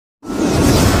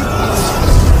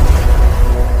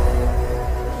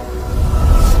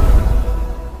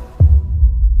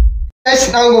Guys,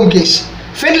 now mukesh.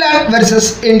 Finland versus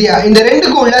India. இந்த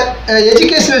ரெண்டுக்கு உள்ள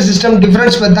எஜுகேஷனல் சிஸ்டம்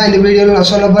டிஃபரன்ஸ் பத்தி தான் இந்த வீடியோல நான்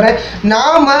சொல்ல போறேன்.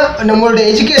 நம்மளோட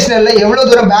எஜுகேஷனல்ல எவ்வளவு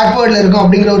தூரம் பேக்வர்ட்ல இருக்கும்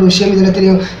அப்படிங்கிற ஒரு விஷயம் இதுல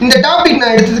தெரியும். இந்த டாபிக்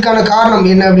நான் எடுத்ததுக்கான காரணம்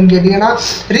என்ன அப்படின்னு கேட்டீங்கன்னா,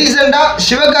 ரீசெண்டா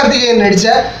சிவகார்த்திகேயன் நடிச்ச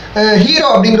ஹீரோ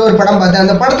அப்படிங்கிற ஒரு படம் பார்த்தேன்.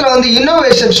 அந்த படத்துல வந்து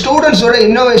இன்னோவேஷன், ஸ்டூடெண்ட்ஸோட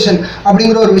இன்னோவேஷன்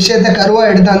அப்படிங்கிற ஒரு விஷயத்தை கருவா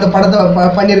எடுத்து அந்த படத்தை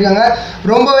பண்ணியிருக்காங்க.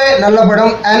 ரொம்பவே நல்ல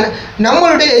படம். அண்ட்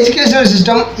நம்மளுடைய எஜுகேஷனல்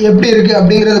சிஸ்டம் எப்படி இருக்கு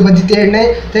அப்படிங்கிறத பற்றி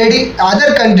தேடி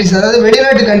அதர் கண்ட்ரிஸ், அதாவது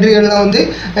வெளிநாட்டு கண்ட்ரிகள்லாம் வந்து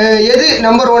எது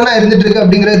நம்பர் ஒன்னா இருந்துட்டு இருக்கு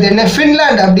அப்படிங்கிறது தேடினேன்.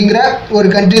 ஃபின்லாண்ட் அப்படிங்கிற ஒரு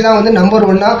கண்ட்ரி தான் வந்து நம்பர்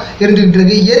ஒன்னா இருந்துகிட்டு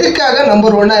இருக்கு. எதுக்காக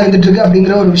நம்பர் ஒன்னா இருந்துட்டு இருக்கு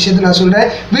அப்படிங்கிற ஒரு விஷயத்தை நான் சொல்றேன்.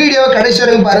 வீடியோ கடைசி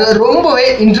வரைக்கும் பாருங்க, ரொம்பவே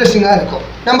இன்ட்ரெஸ்டிங்காக இருக்கும்.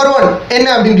 நம்பர் 1 என்ன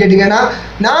அப்படின்னு கேட்டிங்கன்னா,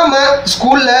 நாம்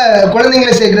ஸ்கூலில்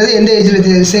குழந்தைங்களை சேர்க்குறது எந்த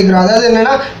ஏஜில் சேர்க்குறோம். அதாவது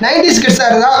என்னென்னா, 90s கிட்ஸாக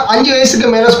இருந்தால் 5 வயசுக்கு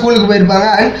மேலே ஸ்கூலுக்கு போயிருப்பாங்க.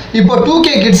 அண்ட் இப்போ 2K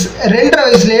கிட்ஸ் 2.5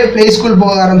 வயசுலேயே ப்ளே ஸ்கூல்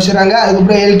போக ஆரம்பிச்சிடறாங்க.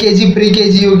 அதுக்கப்புறம் எல்கேஜி,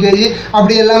 ப்ரீகேஜி, யூகேஜி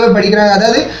அப்படி எல்லாமே படிக்கிறாங்க.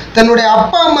 அதாவது தன்னுடைய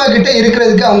அப்பா அம்மா கிட்டே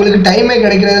இருக்கிறதுக்கு அவங்களுக்கு டைமே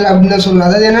கிடைக்கிறது அப்படின்னு தான் சொல்லலாம்.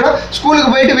 அதாவது என்னென்னா,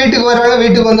 ஸ்கூலுக்கு போயிட்டு வீட்டுக்கு வர்றாங்க,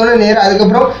 வீட்டுக்கு வந்தோடனே நேரம்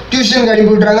அதுக்கப்புறம் டியூஷனுக்கு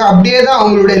அனுப்பி விட்றாங்க. அப்படியே தான்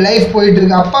அவங்களுடைய லைஃப் போயிட்டு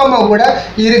இருக்கு. அப்பா அம்மா கூட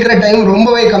இருக்கிற டைம்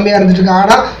ரொம்பவே கம்மியாக இருந்துட்டு இருக்கு.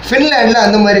 ஆனால் ஃபின்லாண்டில்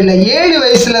அந்த மாதிரி இல்லை. 7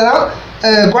 வயசுல தான்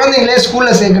குழந்தைங்களே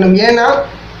ஸ்கூலில் சேர்க்கணும். ஏன்னா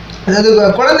அதாவது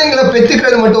குழந்தைங்களை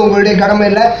பெற்றுக்கிறது மட்டும் உங்களுடைய கடமை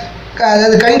இல்லை,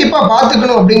 அதாவது கண்டிப்பாக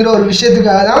பார்த்துக்கணும் அப்படிங்கிற ஒரு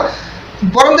விஷயத்துக்காக தான்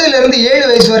பிறந்ததுலேருந்து 7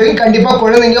 வயசு வரைக்கும் கண்டிப்பாக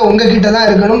குழந்தைங்க உங்ககிட்ட தான்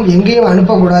இருக்கணும், எங்கேயும்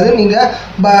அனுப்பக்கூடாது. நீங்கள்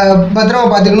பத்திரமா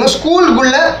பார்த்துக்கணும்.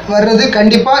 ஸ்கூலுக்குள்ளே வர்றது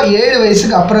கண்டிப்பாக 7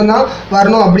 வயசுக்கு அப்புறம் தான்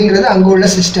வரணும் அப்படிங்கிறது அங்கே உள்ள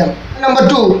system. Number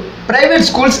 2, private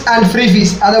schools and free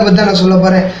fees. அதை பற்றி தான் நான் சொல்ல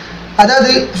போகிறேன். அதாவது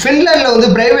ஃபின்லாண்டில் வந்து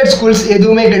ப்ரைவேட் ஸ்கூல்ஸ்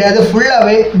எதுவுமே கிடையாது,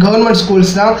 ஃபுல்லாகவே கவர்மெண்ட்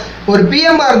ஸ்கூல்ஸ் தான். ஒரு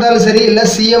பிஎம்மாக இருந்தாலும் சரி, இல்லை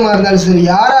சிஎம்மாக இருந்தாலும் சரி,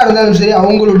 யாராக இருந்தாலும் சரி,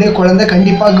 அவங்களுடைய குழந்தை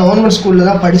கண்டிப்பாக கவர்மெண்ட் ஸ்கூலில்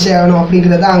தான் படிச்சே ஆகணும்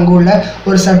அப்படிங்கிறது அங்கே உள்ள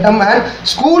ஒரு சட்டம். அண்ட்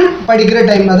ஸ்கூல் படிக்கிற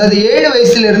டைம், அதாவது 7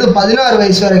 வயசுலேருந்து 16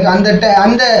 வயசு வரைக்கும்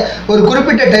அந்த ஒரு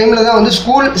குறிப்பிட்ட டைமில் தான் வந்து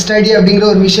ஸ்கூல் ஸ்டடி அப்படிங்கிற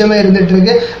ஒரு விஷயமே இருந்துகிட்டு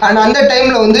இருக்கு. அண்ட் அந்த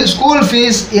டைமில் வந்து ஸ்கூல்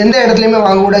ஃபீஸ் எந்த இடத்துலையுமே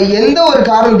வாங்கக்கூடாது, எந்த ஒரு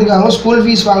காரணத்துக்காகவும் ஸ்கூல்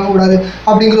ஃபீஸ் வாங்கக்கூடாது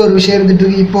அப்படிங்கிற ஒரு விஷயம் இருந்துகிட்டு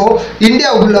இருக்கு. இப்போது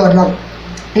இந்தியாவுக்குள்ளே வரலாம்.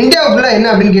 இந்தியாவுக்குள்ளே என்ன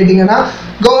அப்படின்னு கேட்டிங்கன்னா,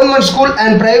 government school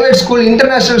and private school,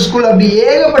 international school அப்படி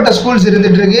ஏகப்பட்ட ஸ்கூல்ஸ்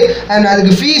இருந்துகிட்டு இருக்கு. அண்ட்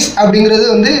அதுக்கு ஃபீஸ் அப்படிங்கிறது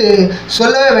வந்து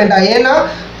சொல்லவே வேண்டாம். ஏன்னா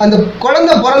அந்த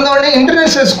குழந்தை பிறந்தவுடனே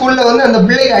இன்டர்நேஷ்னல் ஸ்கூலில் வந்து அந்த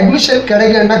பிள்ளைக்கு அட்மிஷன்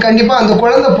கிடைக்கணும்னா கண்டிப்பாக அந்த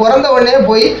குழந்தை பிறந்தவுடனே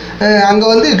போய் அங்கே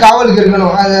வந்து காவலுக்கு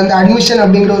இருக்கணும், அது அந்த அட்மிஷன்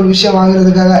அப்படிங்கிற ஒரு விஷயம்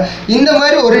வாங்குறதுக்காக. இந்த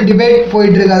மாதிரி ஒரு டிபேட்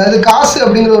போயிட்டு இருக்கு. அதாவது காசு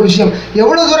அப்படிங்கிற ஒரு விஷயம்,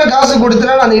 எவ்வளோ தூரம் காசு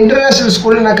கொடுத்தனாலும் அந்த இன்டர்நேஷ்னல்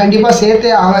ஸ்கூலில் நான் கண்டிப்பாக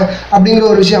சேர்த்தே ஆவேன் அப்படிங்கிற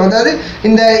ஒரு விஷயம். அதாவது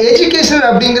இந்த எஜுகேஷன்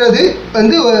அப்படிங்கிறது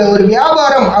வந்து ஒரு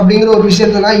வியாபாரம் அப்படிங்கிற ஒரு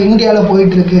விஷயத்தை தான் இந்தியாவில்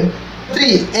போயிட்டு இருக்கு. 3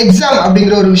 எக்ஸாம்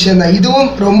அப்படிங்கிற ஒரு விஷயம் தான். இதுவும்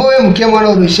ரொம்பவே முக்கியமான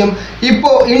ஒரு விஷயம்.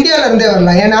 இப்போது இந்தியாவிலேருந்தே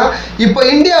வரலாம். ஏன்னா இப்போ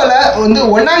இந்தியாவில் வந்து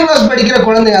 1ஆம் கிளாஸ் படிக்கிற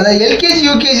குழந்தைங்க, அதாவது எல்கேஜி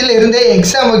யூகேஜியில் இருந்தே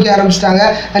எக்ஸாம் வைக்க ஆரம்பிச்சிட்டாங்க.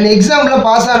 அந்த எக்ஸாமில்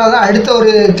பாஸ் ஆனால் தான் அடுத்த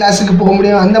ஒரு கிளாஸுக்கு போக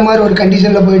முடியும். அந்த மாதிரி ஒரு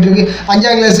கண்டிஷனில் போயிட்டுருக்கு.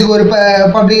 5ஆம் கிளாஸுக்கு ஒரு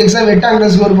பப்ளிக் எக்ஸாம், 8ஆம்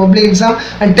கிளாஸுக்கு ஒரு பப்ளிக் எக்ஸாம்,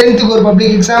 அண்ட் 10th ஒரு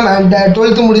பப்ளிக் எக்ஸாம், அண்ட்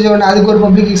 12th முடிஞ்சவொடனே அதுக்கு ஒரு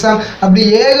பப்ளிக் எக்ஸாம். அப்படி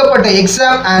ஏகப்பட்ட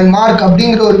எக்ஸாம் அண்ட் மார்க்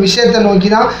அப்படிங்கிற ஒரு விஷயத்தை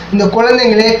நோக்கி தான் இந்த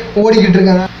குழந்தைங்களே ஓடிக்கிட்டு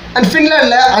இருக்காங்க. அண்ட்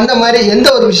ஃபின்லாண்டில் அந்த மாதிரி எந்த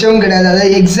ஒரு விஷயமும் கிடையாது.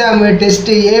 அதாவது exam,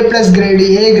 test, A+ grade,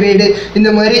 A grade, இந்த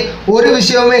மாதிரி ஒரு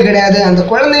விஷயமே கிடையாது. அந்த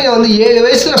குழந்தைங்க வந்து 7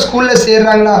 வயசில் ஸ்கூலில்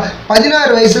சேர்றாங்களா,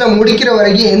 16 வயசில் முடிக்கிற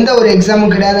வரைக்கும் எந்த ஒரு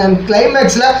எக்ஸாமும் கிடையாது. அண்ட்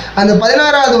கிளைமேக்ஸில் அந்த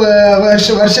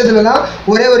 16வது வருஷத்தில் தான்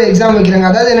ஒரே ஒரு எக்ஸாம்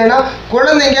வைக்கிறாங்க. அதாவது என்னென்னா,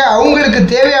 குழந்தைங்க அவங்களுக்கு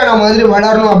தேவையான மாதிரி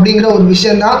வளரணும் அப்படிங்கிற ஒரு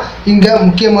விஷயந்தான் இங்கே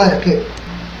முக்கியமாக இருக்குது.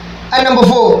 அண்ட் நம்பர்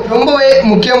 4, ரொம்பவே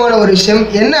முக்கியமான ஒரு விஷயம்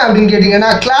என்ன அப்படின்னு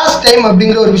கேட்டிங்கன்னா, கிளாஸ் டைம்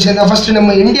அப்படிங்கிற ஒரு விஷயம் தான். ஃபஸ்ட்டு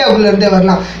நம்ம இந்தியாவுக்குள்ளேருந்தே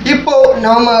வரலாம். இப்போது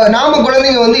நாம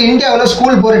குழந்தைங்க வந்து இந்தியாவில்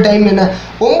ஸ்கூல் போகிற டைம் என்ன,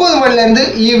 9 மணிலேருந்து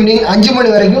ஈவினிங் 5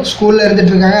 மணி வரைக்கும் ஸ்கூலில்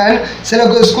இருந்துகிட்டு இருக்காங்க. அண்ட் சில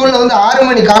ஸ்கூலில் வந்து 6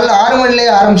 மணி, காலைல 6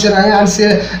 மணிலேயே ஆரம்பிச்சிடுறாங்க.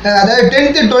 அண்ட் அதாவது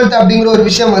 10th 12th அப்படிங்கிற ஒரு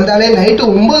விஷயம் வந்தாலே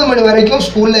நைட்டு 9 மணி வரைக்கும்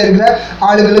ஸ்கூலில் இருக்கிற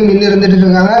ஆளுகளும் இன்னும் இருந்துகிட்டு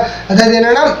இருக்காங்க. அதாவது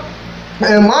என்னென்னா,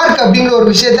 மார்க் அப்படிங்கிற ஒரு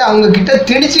விஷயத்தை அவங்க கிட்ட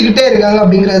திணிச்சுக்கிட்டே இருக்காங்க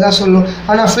அப்படிங்கிறது தான் சொல்லணும்.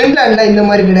 ஆனால் ஃபின்லாண்டில் இந்த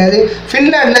மாதிரி கிடையாது.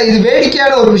 ஃபின்லாண்டில் இது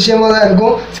வேடிக்கையான ஒரு விஷயமா தான்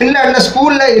இருக்கும். ஃபின்லாண்டில்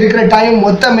ஸ்கூலில் இருக்கிற டைம்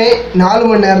மொத்தமே 4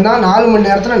 மணி நேரம் தான். 4 மணி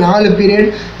நேரத்தில் 4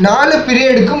 பீரியட், 4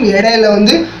 பீரியடுக்கும் இடையில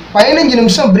வந்து 15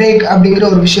 நிமிஷம் பிரேக் அப்படிங்கிற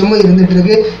ஒரு விஷயமும் இருந்துகிட்டு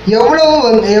இருக்கு.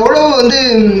 எவ்வளோ வந்து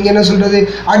என்ன சொல்கிறது,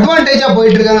 அட்வான்டேஜாக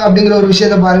போயிட்டுருக்காங்க அப்படிங்கிற ஒரு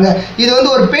விஷயத்த பாருங்கள். இது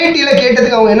வந்து ஒரு பேட்டியில்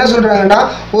கேட்டதுக்கு அவங்க என்ன சொல்கிறாங்கன்னா,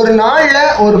 ஒரு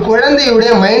நாளில் ஒரு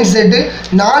குழந்தையுடைய மைண்ட் செட்டு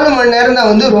 4 மணி நேரம் தான்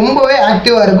வந்து ரொம்பவே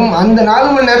ஆக்டிவாக இருக்கும். அந்த 4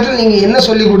 மணி நேரத்தில் நீங்கள் என்ன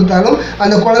சொல்லி கொடுத்தாலும்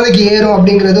அந்த குழந்தைக்கு ஏறும்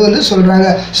அப்படிங்கிறது வந்து சொல்கிறாங்க.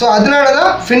 ஸோ அதனால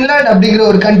தான் ஃபின்லாண்ட் அப்படிங்கிற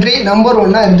ஒரு கண்ட்ரி நம்பர்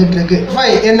 1 இருந்துகிட்டு இருக்கு.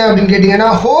 5 என்ன அப்படின்னு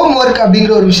கேட்டிங்கன்னா, ஹோம் ஒர்க்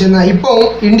அப்படிங்கிற ஒரு விஷயம் தான்.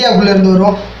 இப்போவும் இந்தியாவுக்குள்ளே இருந்து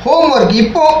வரும். ஹோம் ஒர்க்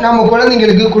இப்போ நம்ம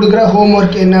குழந்தைங்களுக்கு கொடுக்குற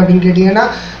ஹோம்ஒர்க் என்ன அப்படின்னு கேட்டிங்கன்னா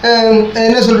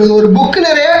என்ன சொல்கிறது, ஒரு புக்கு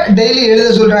நிறைய டெய்லி எழுத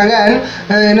சொல்கிறாங்க. அண்ட்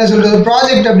என்ன சொல்கிறது,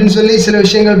 ப்ராஜெக்ட் அப்படின்னு சொல்லி சில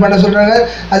விஷயங்கள் பண்ண சொல்கிறாங்க.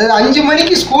 அதாவது 5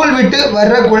 மணிக்கு ஸ்கூல் விட்டு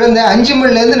வர்ற குழந்தை 5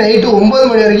 மணிலேருந்து நைட்டு 9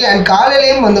 மணி வரைக்கும் அண்ட்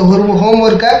காலையிலையும் அந்த ஒரு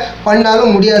ஹோம்ஒர்க்கை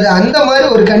பண்ணாலும் முடியாது. அந்த மாதிரி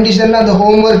ஒரு கண்டிஷனில் அந்த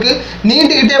ஹோம்ஒர்க்கு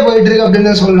நீண்டுக்கிட்டே போயிட்டுருக்கு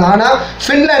அப்படின்னு தான் சொல்லலாம். ஆனால்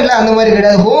ஃபின்லாண்டில் அந்த மாதிரி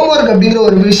கிடையாது. ஹோம்ஒர்க் அப்படிங்கிற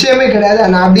ஒரு விஷயமே கிடையாது.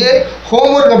 ஆனால் அப்படியே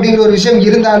ஹோம்ஒர்க் அப்படிங்கிற ஒரு விஷயம்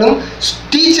இருந்தாலும்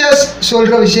டீச்சர்ஸ்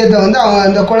சொல்கிற விஷயத்த வந்து அவங்க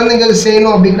அந்த குழந்தைங்கள்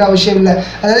செய்யணும் அப்படிங்கிற விஷயம் இல்லை.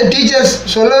 அதாவது டீச்சர்ஸ்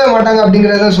சொல்லவே மாட்டாங்க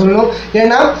அப்படிங்கிறத சொல்லணும்.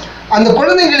 ஏன்னா அந்த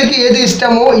குழந்தைங்களுக்கு எது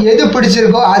இஷ்டமோ எது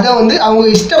பிடிச்சிருக்கோ அதை வந்து அவங்க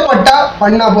இஷ்டப்பட்டால்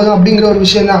பண்ணால் போதும் அப்படிங்கிற ஒரு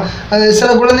விஷயம் தான். அது சில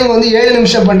குழந்தைங்க வந்து 7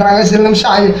 நிமிஷம் பண்ணுறாங்க,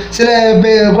 சில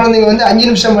குழந்தைங்க வந்து 5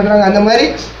 நிமிஷம் பண்ணுறாங்க. அந்த மாதிரி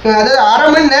அதாவது அரை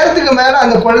மணி நேரத்துக்கு மேலே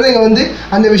அந்த குழந்தைங்க வந்து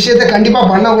அந்த விஷயத்தை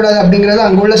கண்டிப்பாக பண்ணக்கூடாது அப்படிங்கிறத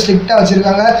அங்கே உள்ள ஸ்ட்ரிக்டாக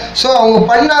வச்சுருக்காங்க. ஸோ அவங்க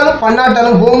பண்ணாலும்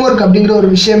பண்ணாட்டாலும் ஹோம்ஒர்க் அப்படிங்கிற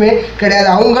ஒரு விஷயமே கிடையாது.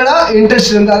 அவங்களா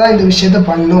இன்ட்ரெஸ்ட் இருந்தால் தான் இந்த விஷயத்த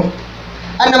பண்ணணும்.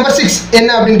 அண்ட் நம்பர் 6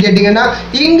 என்ன அப்படின்னு கேட்டிங்கன்னா,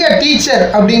 இங்கே டீச்சர்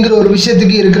அப்படிங்கிற ஒரு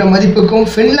விஷயத்துக்கு இருக்கிற மதிப்புக்கும்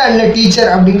ஃபின்லாண்டில் டீச்சர்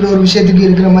அப்படிங்கிற ஒரு விஷயத்துக்கு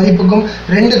இருக்கிற மதிப்புக்கும்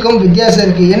ரெண்டுக்கும் வித்தியாசம்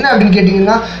இருக்குது. என்ன அப்படின்னு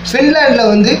கேட்டிங்கன்னா, ஃபின்லாண்டில்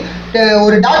வந்து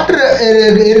ஒரு டாக்டர்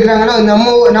இருக்கிறாங்கன்னா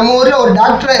நம்ம ஊரில் ஒரு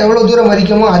டாக்டரை எவ்வளோ தூரம்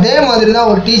மதிக்கமோ அதே மாதிரி தான்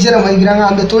ஒரு டீச்சரை மதிக்கிறாங்க.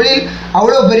 அந்த தொழில்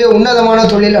அவ்வளோ பெரிய உன்னதமான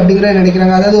தொழில் அப்படிங்கிறத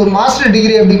நினைக்கிறாங்க. அதாவது ஒரு மாஸ்டர்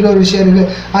டிகிரி அப்படிங்கிற ஒரு விஷயம் இருக்குது.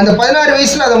 அந்த 16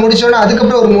 வயசில் அதை முடித்தோன்னா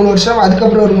அதுக்கப்புறம் ஒரு 3 வருஷம்,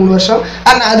 அதுக்கப்புறம் ஒரு 3 வருஷம்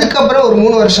அண்ட் அதுக்கப்புறம் ஒரு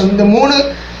 3 வருஷம், இந்த 3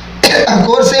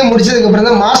 கோர்ஸையும் முடிச்சதுக்கப்புறம்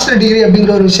தான் மாஸ்டர் டிகிரி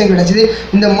அப்படிங்கிற ஒரு விஷயம் கிடைச்சிது.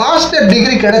 இந்த மாஸ்டர்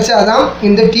டிகிரி கிடைச்சாதான்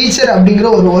இந்த டீச்சர் அப்படிங்கிற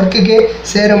ஒரு ஒர்க்குக்கே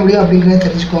சேர முடியும் அப்படிங்கிறத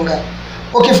தெரிஞ்சுக்கோங்க.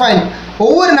 Okay fine.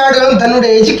 ஒவ்வொரு நாடுகளும் தன்னுடைய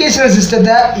எஜுகேஷனல்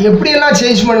சிஸ்டத்தை எப்படியெல்லாம்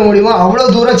சேஞ்ச் பண்ண முடியுமோ அவ்வளோ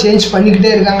தூரம் சேஞ்ச் பண்ணிக்கிட்டே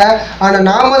இருக்காங்க. ஆனால்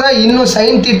நாம தான் இன்னும்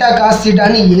சைன் தீட்டா காஸ்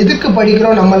தீட்டான்னு எதுக்கு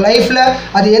படிக்கிறோம், நம்ம லைஃப்பில்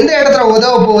அது எந்த இடத்துல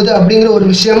உதவ போகுது அப்படிங்கிற ஒரு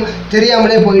விஷயம்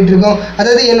தெரியாமலே போயிட்டு இருக்கோம்.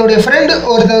 அதாவது என்னுடைய ஃப்ரெண்டு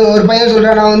ஒரு பையன்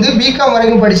சொல்கிறான், நான் வந்து பிகாம்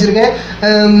வரைக்கும் படிச்சிருக்கேன்,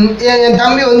 என்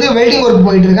தம்பி வந்து வெல்டிங் ஒர்க்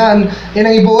போயிட்டு இருக்கான்,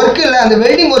 எனக்கு இப்போ ஒர்க் இல்லை, அந்த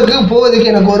வெல்டிங் ஒர்க்குக்கு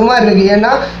போவதுக்கு எனக்கு ஒரு மாதிரி இருக்குது,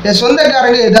 ஏன்னா என்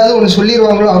சொந்தக்காரங்க ஏதாவது ஒன்று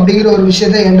சொல்லிடுவாங்களோ அப்படிங்கிற ஒரு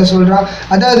விஷயத்த என்கிட்ட சொல்கிறான்.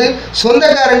 அதாவது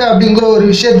சொந்தக்காரங்க அப்படிங்கிற ஒரு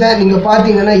விஷயத்த நீங்கள்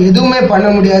பார்த்தீங்கன்னா எதுவுமே பண்ண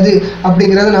முடியாது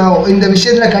அப்படிங்கிறத நான் இந்த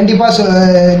விஷயத்தில் கண்டிப்பாக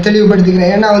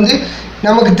தெளிவுபடுத்திக்கிறேன். ஏன்னா வந்து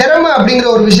நமக்கு திறமை அப்படிங்கிற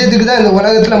ஒரு விஷயத்துக்கு தான் இந்த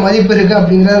உலகத்தில் மதிப்பு இருக்குது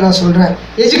அப்படிங்கிறத நான் சொல்கிறேன்.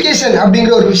 எஜுகேஷன்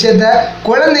அப்படிங்கிற ஒரு விஷயத்த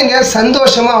குழந்தைங்க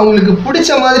சந்தோஷமாக அவங்களுக்கு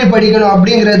பிடிச்ச மாதிரி படிக்கணும்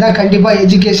அப்படிங்கிறது தான் கண்டிப்பாக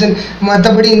எஜுகேஷன்.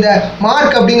 மற்றபடி இந்த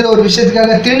மார்க் அப்படிங்கிற ஒரு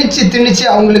விஷயத்துக்காக திணிச்சு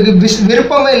அவங்களுக்கு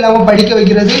விருப்பமே இல்லாமல் படிக்க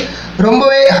வைக்கிறது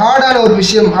ரொம்பவே ஹார்டான ஒரு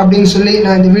விஷயம் அப்படின்னு சொல்லி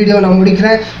நான் இந்த வீடியோ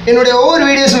முடிக்கிறேன். என்னுடைய ஒவ்வொரு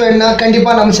வீடியோஸும் வேணும்னா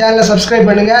கண்டிப்பாக நம்ம சேனலை சப்ஸ்கிரைப்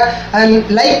பண்ணுங்கள் அண்ட்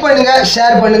லைக் பண்ணுங்கள்,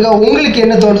 ஷேர் பண்ணுங்கள். உங்களுக்கு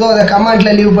என்ன தோணுதோ அதை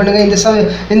கமெண்ட்டில் லீவ் பண்ணுங்கள்.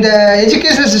 இந்த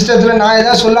எஜுகேஷன் சிஸ்டத்தில் நான்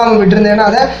எதாவது சொல்லாமல் விட்டுருந்தேன்னா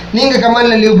அதை நீங்கள்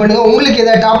கமெண்ட்டில் லீவ் பண்ணுங்கள். உங்களுக்கு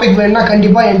எதாவது டாபிக் வேணும்னா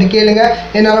கண்டிப்பாக என்கிட்ட கேளுங்க,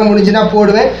 என்னால் முடிஞ்சுன்னா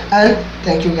போடுவேன். And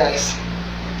thank you guys.